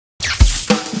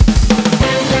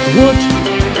What?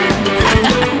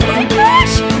 Oh my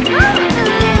gosh!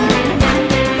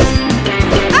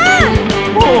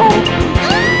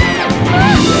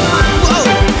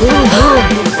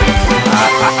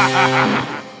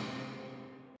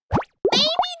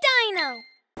 BabyDino!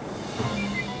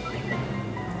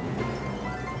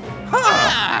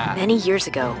 Many years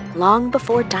ago, long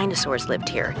before dinosaurs lived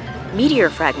here, meteor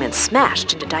fragments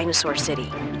smashed into Dinosaur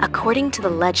City. According to the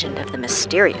legend of the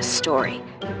mysterious story,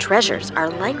 treasures are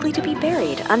likely to be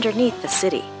buried underneath the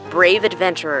city. Brave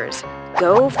adventurers,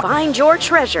 go find your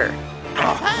treasure!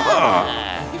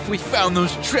 If we found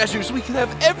those treasures, we could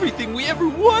have everything we ever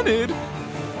wanted.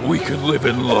 We could live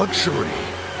in luxury,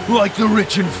 like the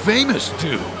rich and famous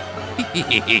do.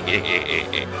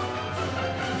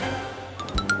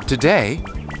 Today,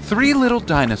 3 little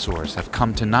dinosaurs have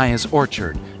come to Naya's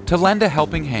orchard to lend a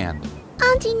helping hand.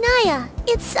 Auntie Naya,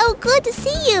 it's so good to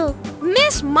see you.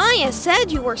 Miss Maya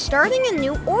said you were starting a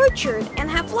new orchard and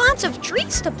have lots of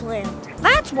trees to plant.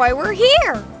 That's why we're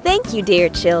here. Thank you, dear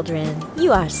children.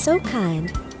 You are so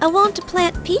kind. I want to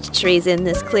plant peach trees in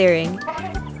this clearing.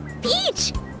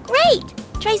 Peach? Great!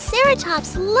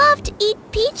 Triceratops love to eat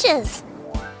peaches.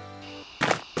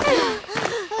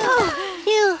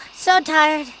 Phew, so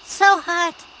tired, so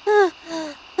hot.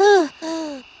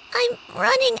 I'm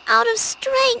running out of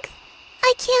strength.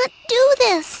 I can't do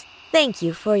this. Thank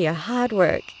you for your hard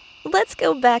work. Let's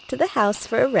go back to the house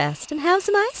for a rest and have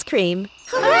some ice cream.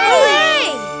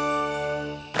 Hooray!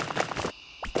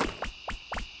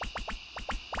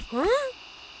 Huh?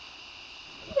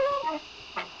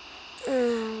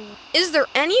 Is there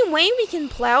any way we can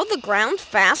plow the ground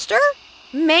faster?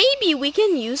 Maybe we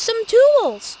can use some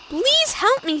tools. Please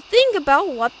help me think about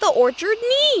what the orchard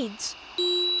needs.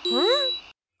 Huh?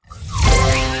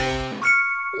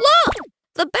 Look!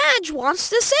 The badge wants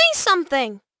to say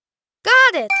something.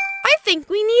 Got it. I think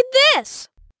we need this.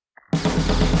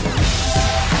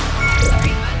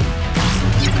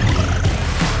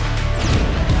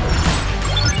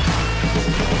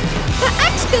 The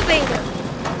excavator.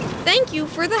 Thank you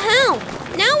for the help.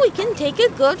 Now we can take a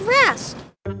good rest.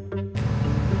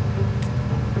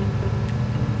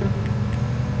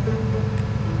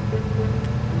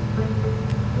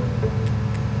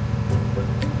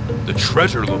 The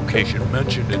treasure location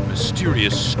mentioned in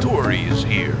mysterious story is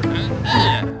here.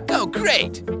 Oh,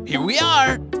 great! Here we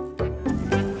are!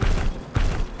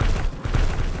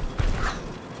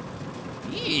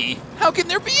 Eee, how can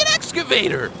there be an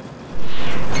excavator?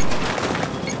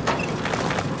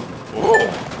 Oh,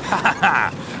 ha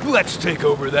ha! Let's take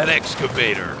over that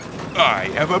excavator. I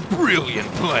have a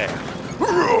brilliant plan.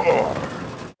 Roar!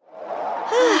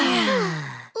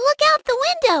 Look out the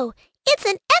window. It's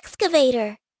an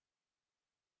excavator.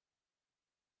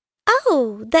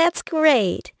 Oh, that's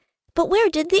great. But where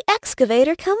did the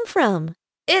excavator come from?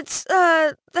 It's,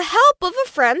 the help of a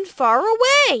friend far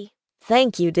away.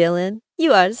 Thank you, Dylan.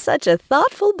 You are such a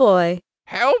thoughtful boy.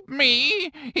 Help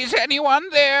me! Is anyone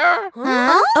there?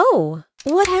 Huh? Oh,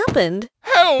 what happened?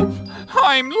 Help!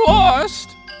 I'm lost!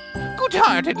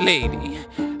 Good-hearted lady,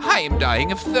 I am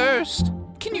dying of thirst.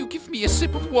 Can you give me a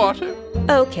sip of water?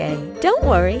 Okay, don't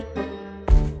worry.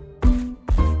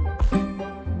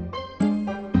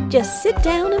 Just sit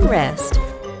down and rest.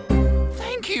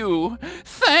 Thank you!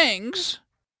 Thanks!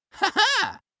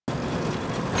 Ha-ha!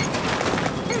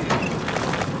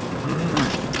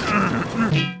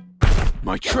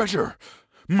 My treasure!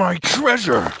 My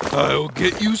treasure! I'll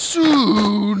get you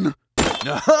soon!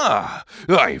 Aha!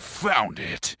 I found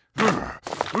it!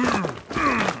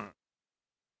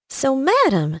 So,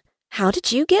 madam, how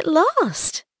did you get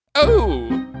lost? Oh!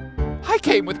 I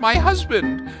came with my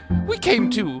husband. We came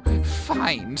to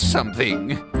find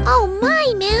something. Oh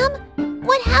my, ma'am.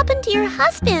 What happened to your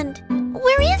husband?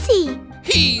 Where is he?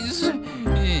 He's...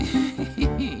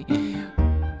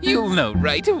 You'll know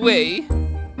right away.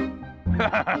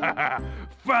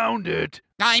 Found it!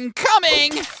 I'm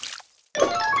coming!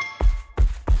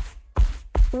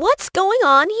 What's going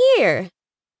on here?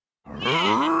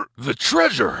 The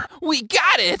treasure! We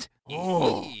got it!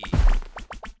 Oh.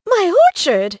 My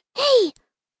orchard! Hey,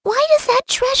 why does that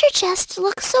treasure chest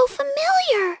look so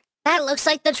familiar? That looks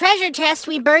like the treasure chest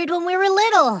we buried when we were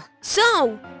little.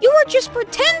 So, you were just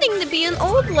pretending to be an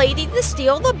old lady to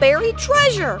steal the buried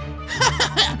treasure.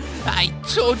 I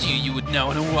told you you would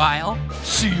know in a while.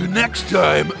 See you next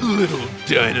time, little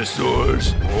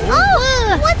dinosaurs!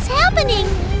 Oh, what's happening?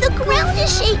 The ground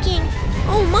is shaking.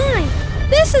 Oh my,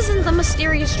 this isn't the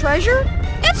mysterious treasure.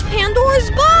 It's Pandora's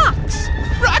box.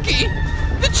 Rocky!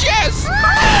 The chest!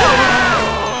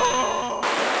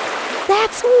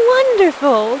 That's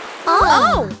wonderful!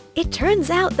 Oh! It turns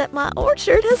out that my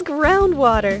orchard has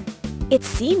groundwater. It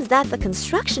seems that the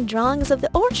construction drawings of the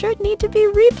orchard need to be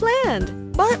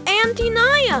replanned. But Auntie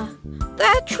Naya,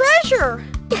 that treasure!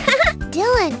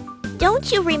 Dylan,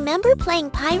 don't you remember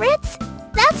playing pirates?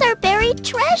 That's our buried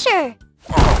treasure.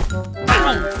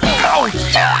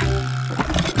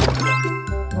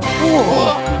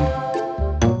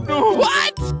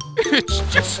 What? It's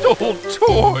just old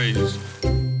toys.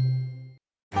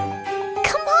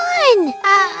 Come on!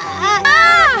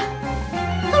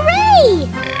 Hooray!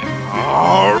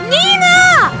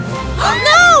 Nina!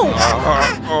 No!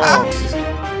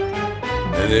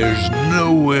 There's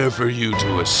nowhere for you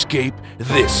to escape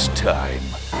this time.